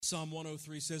Psalm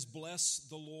 103 says, "Bless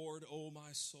the Lord, O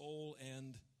my soul,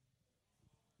 and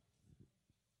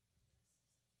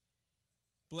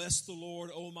bless the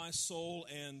Lord, O my soul,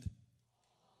 and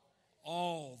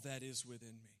all that is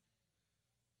within me."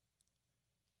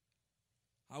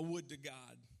 I would to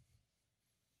God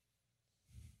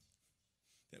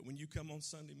that when you come on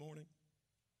Sunday morning,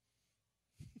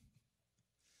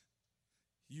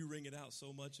 you ring it out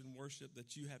so much in worship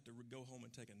that you have to go home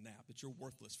and take a nap, that you're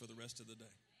worthless for the rest of the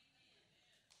day.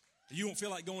 You don't feel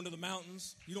like going to the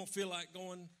mountains. You don't feel like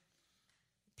going,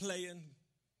 playing,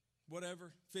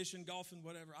 whatever, fishing, golfing,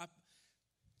 whatever. I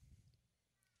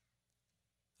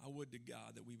would to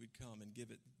God that we would come and give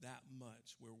it that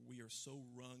much where we are so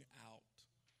wrung out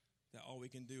that all we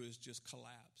can do is just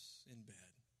collapse in bed.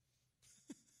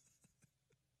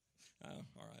 All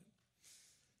right.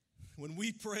 When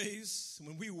we praise,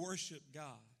 when we worship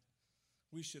God,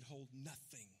 we should hold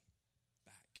nothing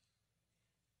back.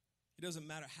 It doesn't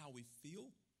matter how we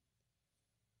feel.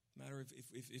 No matter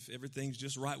if everything's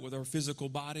just right with our physical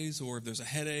bodies, or if there's a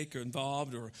headache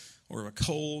involved, or a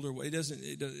cold, or what. It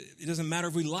doesn't matter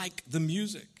if we like the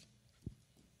music.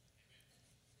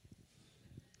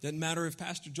 Doesn't matter if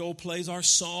Pastor Joel plays our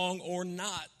song or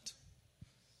not.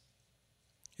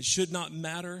 It should not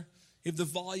matter if the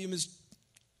volume is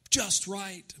just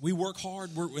right. We work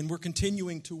hard, and we're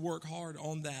continuing to work hard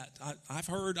on that. I've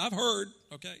heard,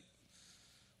 okay?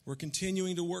 We're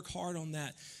continuing to work hard on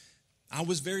that. I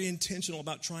was very intentional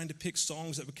about trying to pick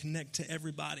songs that would connect to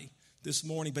everybody this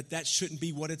morning, but that shouldn't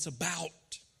be what it's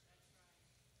about.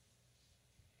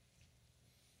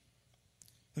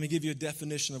 Let me give you a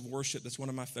definition of worship. That's one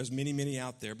of my, there's many, many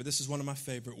out there, but this is one of my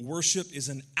favorite. Worship is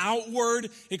an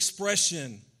outward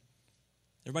expression.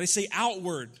 Everybody say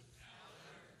outward.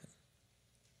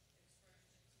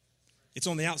 It's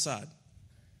on the outside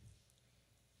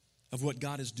of what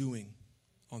God is doing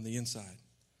on the inside.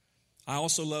 I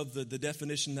also love the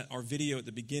definition that our video at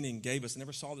the beginning gave us. I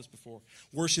never saw this before.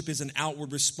 Worship is an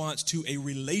outward response to a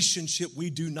relationship we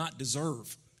do not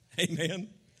deserve. Amen.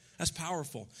 That's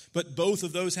powerful. But both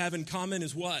of those have in common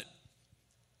is what?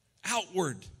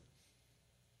 Outward.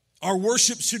 Our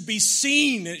worship should be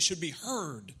seen and it should be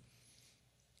heard.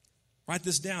 Write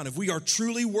this down. If we are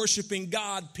truly worshiping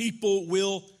God, people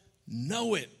will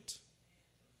know it.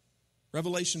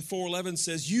 Revelation 4:11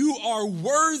 says, "You are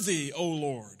worthy, O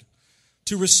Lord,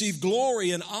 to receive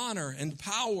glory and honor and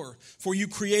power, for you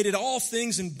created all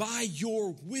things, and by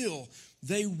your will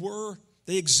they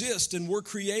exist and were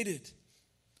created."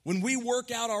 When we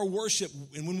work out our worship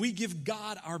and when we give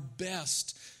God our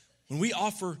best, when we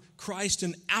offer Christ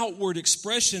an outward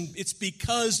expression, it's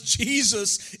because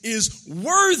Jesus is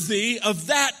worthy of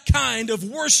that kind of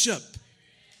worship.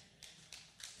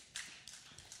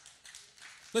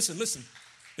 Listen.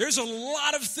 There's a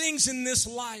lot of things in this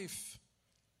life,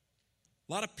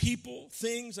 a lot of people,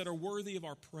 things that are worthy of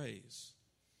our praise.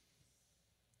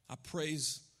 I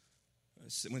praise,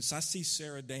 when I see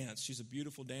Sarah dance, she's a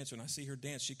beautiful dancer, and I see her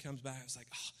dance, she comes back, it's like,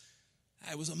 oh,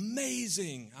 that was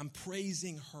amazing. I'm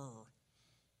praising her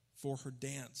for her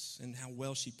dance and how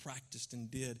well she practiced and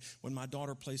did. When my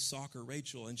daughter plays soccer,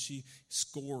 Rachel, and she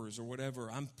scores or whatever,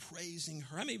 I'm praising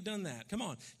her. How many have done that? Come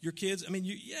on, your kids,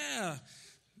 yeah.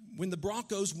 When the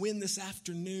Broncos win this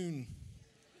afternoon,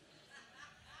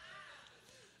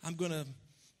 I'm going to,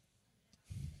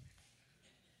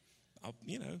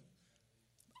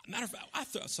 matter of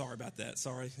fact, sorry about that.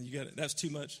 Sorry, you got it. That's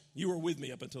too much. You were with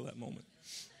me up until that moment.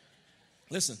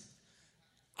 Listen,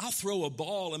 I'll throw a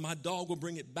ball and my dog will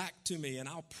bring it back to me and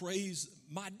I'll praise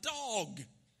my dog.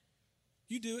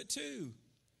 You do it too.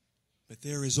 But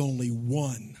there is only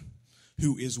one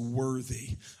who is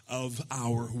worthy of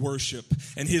our worship.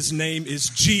 And his name is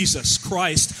Jesus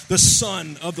Christ, the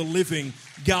Son of the living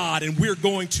God. And we're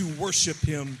going to worship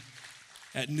him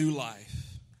at New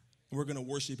Life. We're going to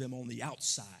worship him on the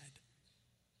outside.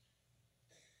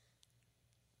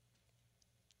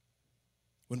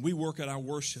 When we work at our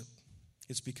worship,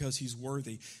 it's because he's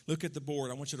worthy. Look at the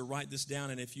board. I want you to write this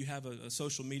down, and if you have a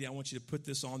social media, I want you to put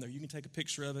this on there. You can take a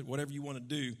picture of it, whatever you want to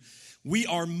do. We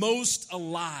are most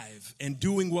alive and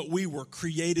doing what we were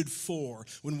created for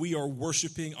when we are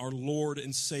worshiping our Lord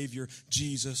and Savior,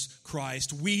 Jesus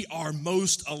Christ. We are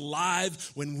most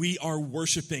alive when we are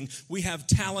worshiping. We have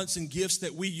talents and gifts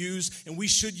that we use, and we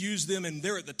should use them, and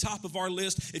they're at the top of our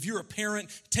list. If you're a parent,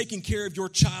 taking care of your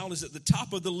child is at the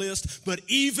top of the list, but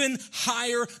even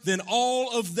higher than all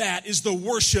of that is the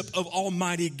worship of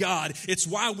Almighty God. It's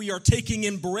why we are taking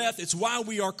in breath. It's why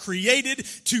we are created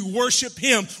to worship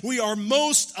him. We are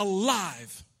most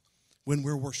alive when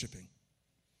we're worshiping.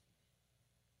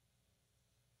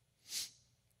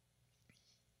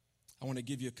 I want to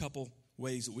give you a couple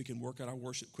ways that we can work out our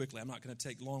worship quickly. I'm not going to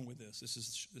take long with this. This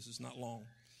is not long.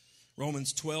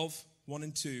 Romans 12, 1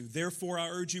 and 2. Therefore, I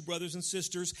urge you, brothers and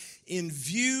sisters, in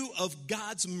view of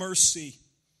God's mercy.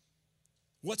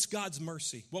 What's God's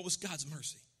mercy? What was God's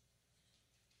mercy?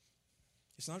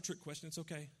 It's not a trick question. It's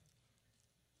okay.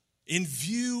 In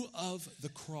view of the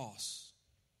cross.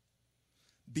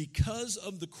 Because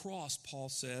of the cross, Paul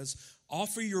says,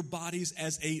 offer your bodies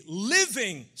as a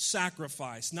living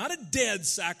sacrifice, not a dead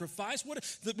sacrifice. What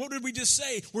did we just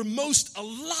say? We're most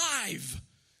alive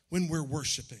when we're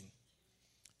worshiping.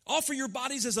 Offer your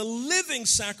bodies as a living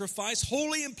sacrifice,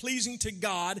 holy and pleasing to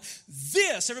God.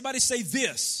 This, everybody say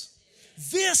this.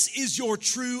 This is your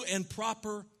true and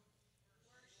proper.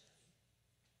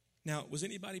 Now, was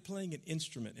anybody playing an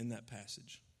instrument in that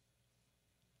passage?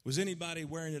 Was anybody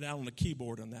wearing it out on a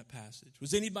keyboard on that passage?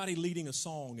 Was anybody leading a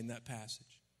song in that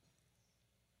passage?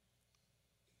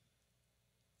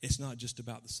 It's not just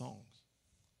about the songs.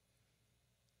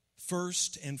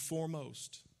 First and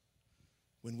foremost,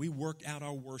 when we work out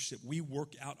our worship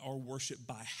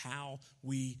by how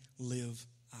we live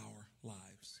our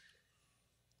lives.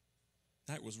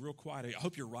 That was real quiet. I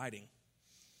hope you're writing.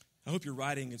 I hope you're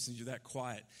writing since you're that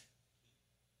quiet.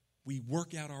 We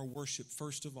work out our worship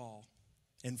first of all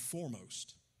and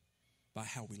foremost by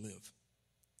how we live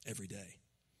every day.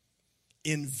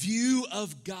 In view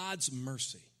of God's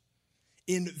mercy,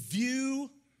 in view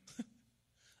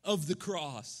of the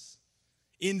cross,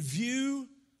 in view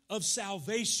of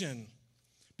salvation,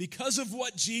 because of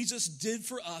what Jesus did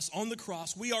for us on the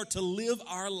cross, we are to live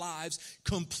our lives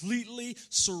completely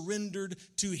surrendered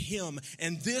to Him.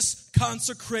 And this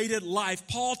consecrated life,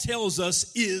 Paul tells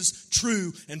us, is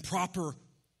true and proper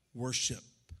worship.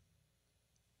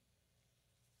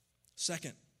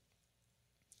 Second,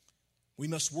 we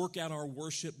must work out our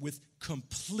worship with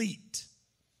complete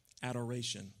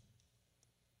adoration.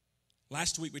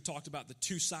 Last week we talked about the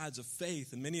two sides of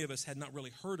faith, and many of us had not really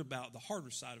heard about the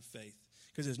harder side of faith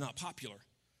because it's not popular.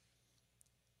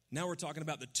 Now we're talking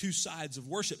about the two sides of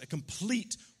worship, a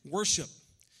complete worship.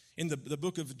 In the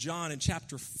book of John in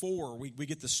chapter 4, we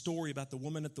get the story about the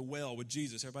woman at the well with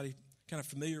Jesus. Everybody kind of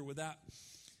familiar with that?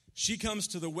 She comes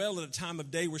to the well at a time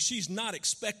of day where she's not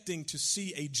expecting to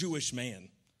see a Jewish man.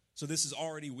 So this is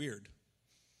already weird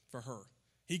for her.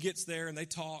 He gets there and they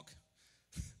talk,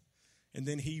 and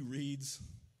then he reads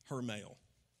her mail.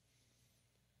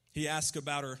 He asks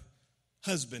about her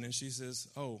husband, and she says,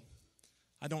 "Oh,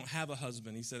 I don't have a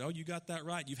husband." He said, "Oh, you got that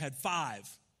right. You've had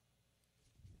 5.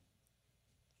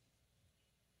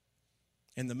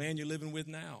 And the man you're living with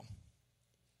now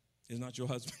is not your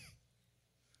husband."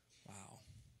 Wow.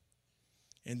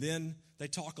 And then they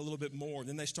talk a little bit more.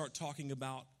 Then they start talking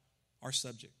about our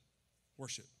subject,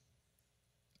 worship.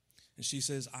 And she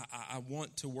says, I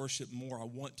want to worship more. I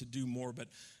want to do more. But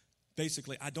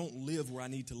basically, I don't live where I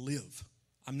need to live.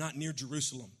 I'm not near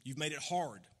Jerusalem. You've made it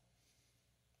hard.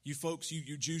 You folks,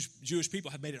 you Jewish people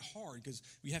have made it hard because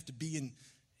we have to be in.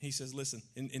 He says, listen,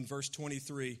 in verse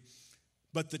 23,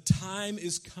 but the time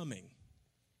is coming.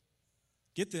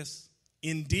 Get this.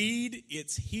 Indeed,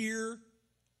 it's here.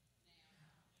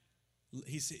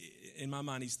 He's, in my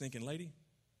mind, he's thinking, lady,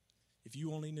 if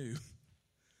you only knew,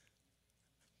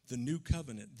 the new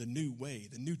covenant, the new way,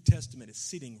 the New Testament is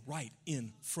sitting right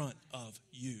in front of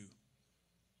you.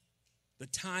 The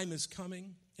time is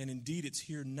coming, and indeed it's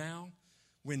here now,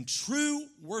 when true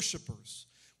worshipers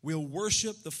will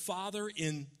worship the Father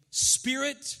in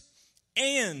spirit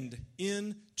and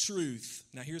in truth.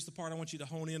 Now here's the part I want you to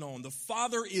hone in on. The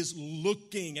Father is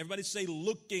looking, everybody say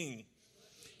looking,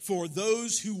 for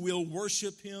those who will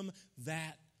worship Him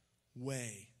that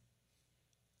way.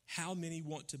 How many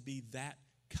want to be that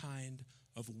kind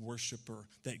of worshiper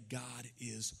that God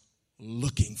is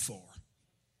looking for?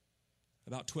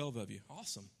 About 12 of you.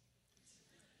 Awesome.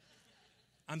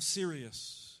 I'm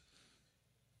serious.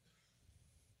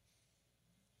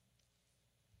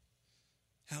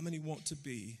 How many want to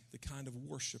be the kind of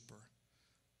worshiper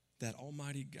that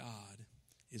Almighty God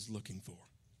is looking for?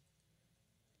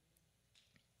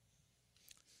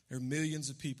 There are millions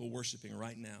of people worshiping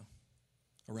right now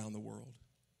around the world.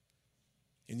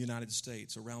 In the United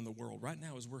States, around the world. Right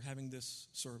now as we're having this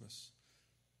service.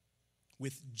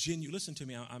 With genuine, listen to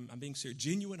me, I'm being serious.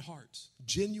 Genuine hearts,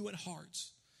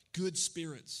 good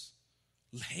spirits,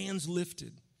 hands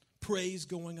lifted, praise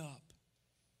going up.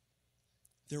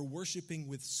 They're worshiping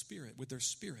with their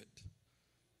spirit.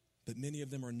 But many of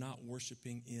them are not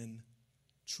worshiping in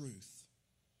truth.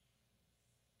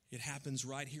 It happens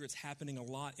right here. It's happening a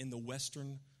lot in the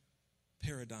Western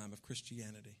paradigm of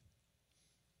Christianity.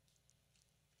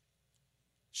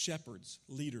 Shepherds,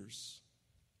 leaders,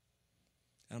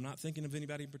 And I'm not thinking of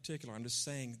anybody in particular. I'm just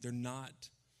saying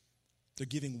they're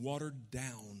giving watered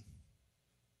down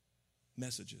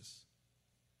messages.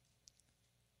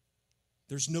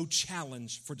 There's no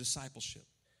challenge for discipleship.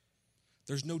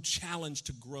 There's no challenge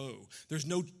to grow. There's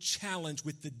no challenge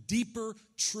with the deeper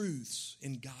truths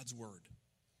in God's word.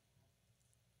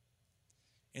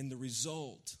 And the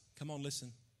result, come on,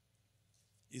 listen,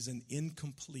 is an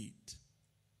incomplete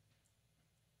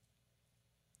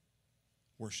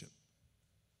worship.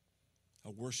 A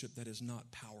worship that is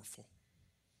not powerful.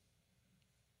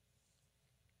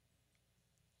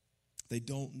 They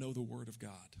don't know the word of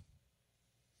God.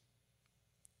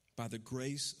 By the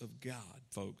grace of God,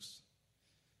 folks,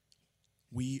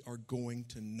 we are going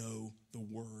to know the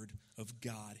word of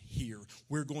God here.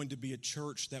 We're going to be a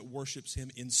church that worships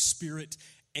him in spirit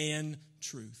and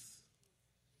truth.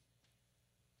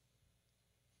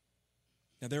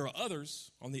 Now, there are others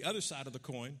on the other side of the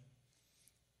coin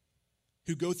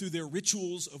who go through their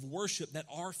rituals of worship that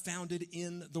are founded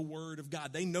in the word of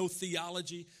God. They know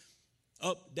theology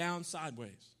up, down,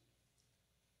 sideways.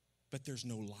 But there's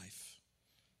no life.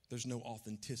 There's no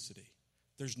authenticity.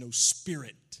 There's no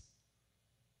spirit.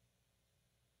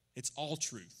 It's all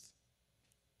truth.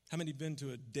 How many have been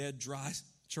to a dead, dry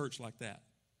church like that?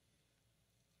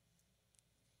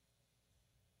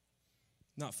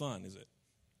 Not fun, is it?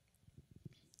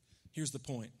 Here's the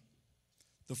point.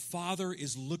 The Father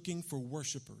is looking for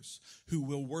worshipers who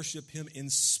will worship him in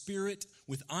spirit,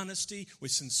 with honesty,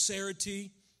 with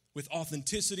sincerity, with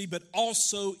authenticity, but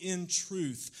also in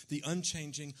truth, the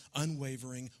unchanging,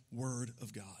 unwavering Word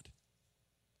of God.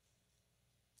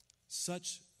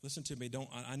 Listen to me,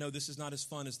 I know this is not as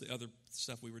fun as the other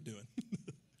stuff we were doing.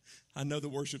 I know the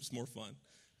worship's more fun,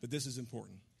 but this is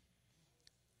important.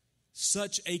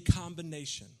 Such a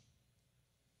combination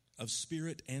of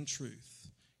spirit and truth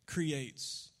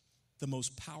creates the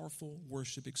most powerful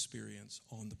worship experience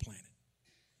on the planet.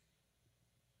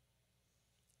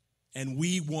 And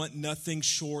we want nothing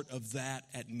short of that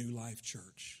at New Life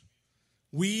Church.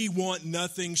 We want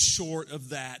nothing short of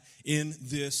that in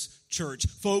this church.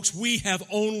 Folks, we have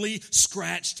only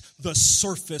scratched the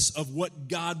surface of what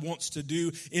God wants to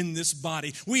do in this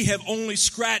body. We have only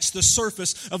scratched the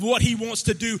surface of what he wants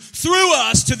to do through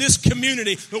us to this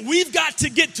community. But we've got to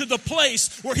get to the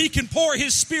place where he can pour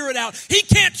his Spirit out. He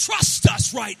can't trust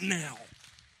us right now.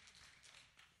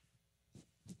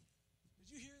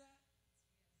 Did you hear that?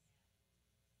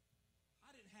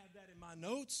 I didn't have that in my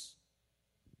notes.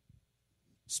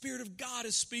 Spirit of God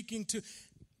is speaking to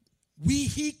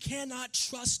he cannot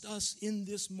trust us in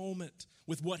this moment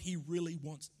with what he really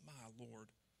wants. My Lord.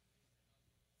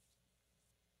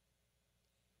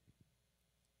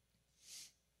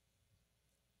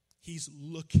 He's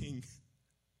looking.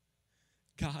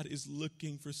 God is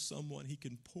looking for someone he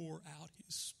can pour out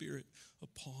his Spirit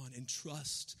upon and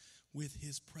trust with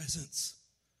his presence.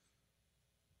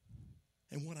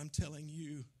 And what I'm telling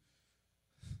you,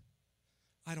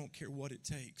 I don't care what it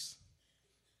takes.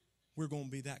 We're going to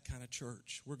be that kind of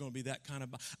church. We're going to be that kind of...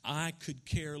 I could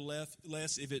care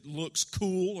less if it looks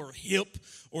cool or hip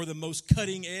or the most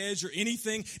cutting edge or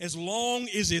anything. As long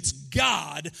as it's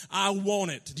God, I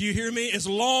want it. Do you hear me? As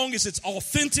long as it's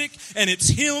authentic and it's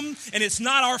him and it's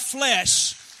not our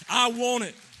flesh, I want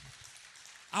it.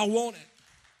 I want it.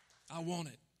 I want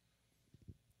it.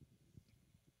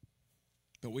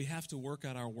 But we have to work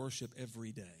out our worship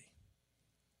every day.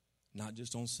 Not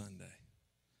just on Sunday.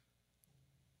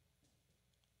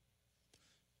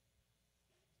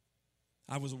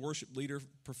 I was a worship leader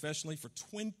professionally for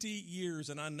 20 years,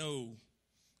 and I know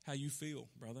how you feel,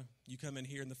 brother. You come in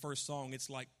here, and the first song, it's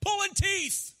like pulling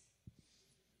teeth.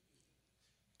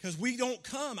 Because we don't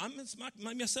come,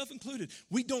 myself included,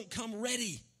 we don't come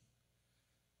ready.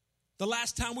 The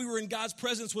last time we were in God's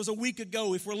presence was a week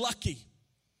ago, if we're lucky.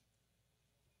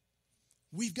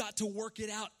 We've got to work it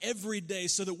out every day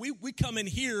so that we come in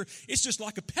here, it's just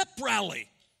like a pep rally.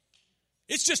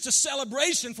 It's just a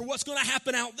celebration for what's going to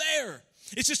happen out there.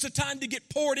 It's just a time to get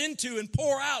poured into and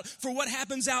pour out for what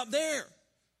happens out there.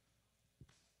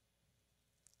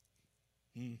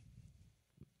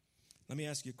 Let me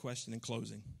ask you a question in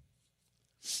closing.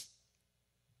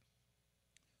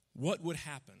 What would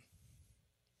happen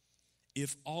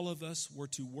if all of us were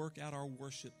to work out our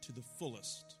worship to the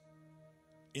fullest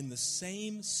in the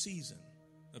same season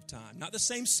of time? Not the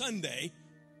same Sunday.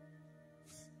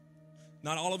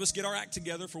 Not all of us get our act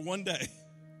together for one day.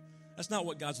 That's not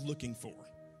what God's looking for.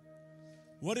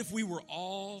 What if we were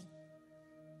all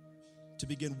to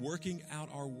begin working out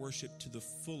our worship to the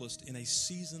fullest in a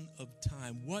season of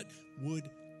time? What would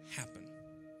happen?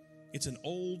 It's an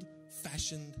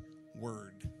old-fashioned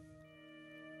word.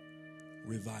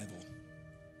 Revival.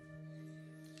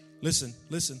 Listen.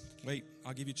 Wait,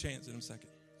 I'll give you a chance in a second.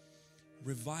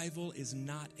 Revival is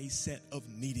not a set of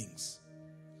meetings.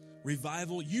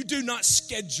 Revival, you do not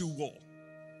schedule.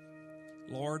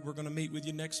 Lord, we're going to meet with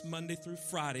you next Monday through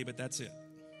Friday, but that's it.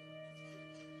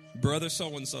 Brother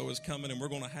so-and-so is coming, and we're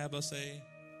going to have us a...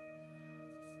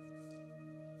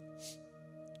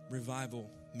 Revival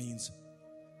means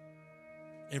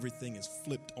everything is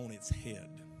flipped on its head.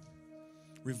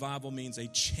 Revival means a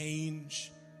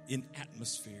change in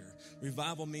atmosphere.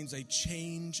 Revival means a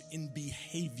change in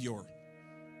behavior.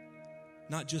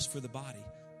 Not just for the body,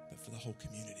 but for the whole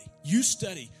community. You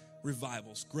study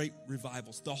revivals, great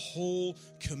revivals. The whole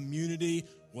community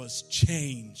was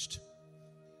changed.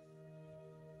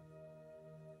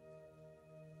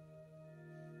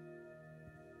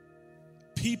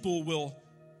 People will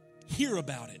hear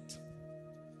about it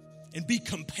and be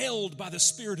compelled by the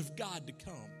Spirit of God to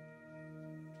come.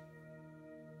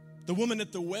 The woman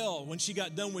at the well, when she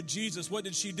got done with Jesus, what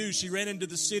did she do? She ran into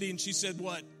the city and she said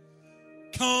what?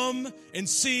 Come and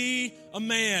see a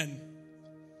man.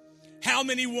 How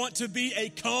many want to be a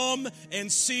come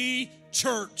and see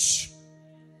church?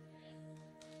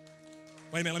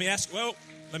 Wait a minute,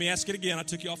 let me ask it again. I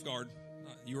took you off guard.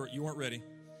 You weren't ready.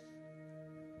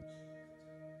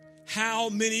 How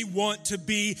many want to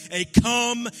be a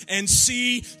come and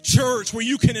see church where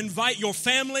you can invite your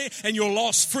family and your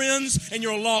lost friends and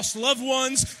your lost loved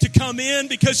ones to come in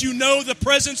because you know the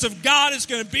presence of God is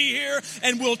going to be here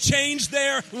and will change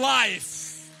their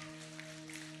life?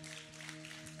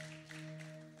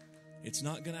 It's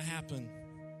not going to happen.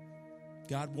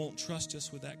 God won't trust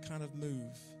us with that kind of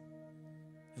move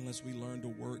unless we learn to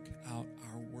work out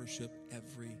our worship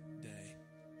every day.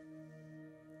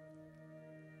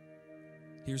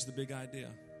 Here's the big idea.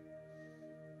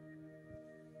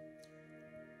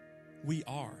 We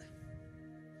are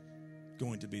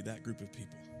going to be that group of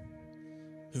people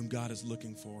whom God is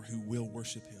looking for, who will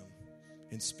worship Him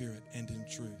in spirit and in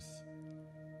truth.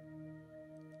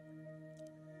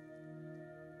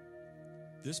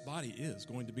 This body is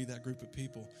going to be that group of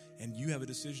people, and you have a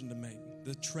decision to make.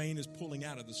 The train is pulling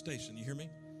out of the station. You hear me?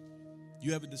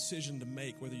 You have a decision to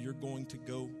make whether you're going to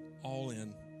go all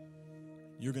in.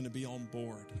 You're going to be on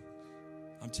board.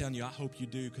 I'm telling you, I hope you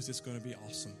do, because it's going to be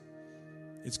awesome.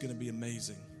 It's going to be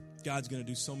amazing. God's going to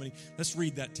do so many. Let's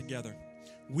read that together.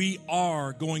 We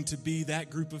are going to be that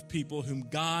group of people whom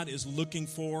God is looking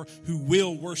for, who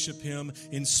will worship Him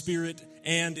in spirit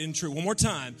and in truth. One more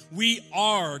time. We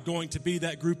are going to be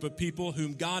that group of people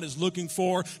whom God is looking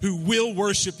for, who will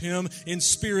worship Him in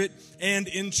spirit and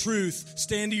in truth.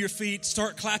 Stand to your feet.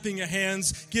 Start clapping your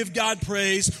hands. Give God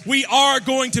praise. We are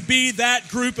going to be that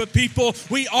group of people.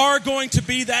 We are going to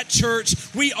be that church.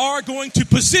 We are going to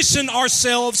position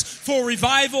ourselves for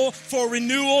revival, for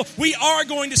renewal. We are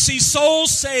going to see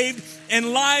souls saved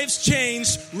and lives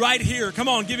changed right here. Come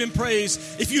on, give Him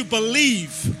praise. If you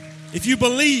believe,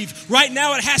 right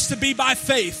now it has to be by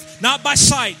faith, not by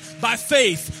sight, by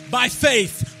faith, by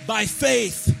faith, by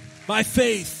faith, by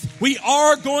faith. We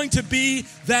are going to be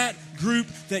that group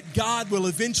that God will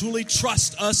eventually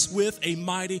trust us with a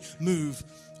mighty move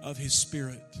of His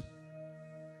Spirit.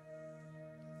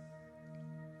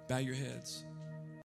 Bow your heads.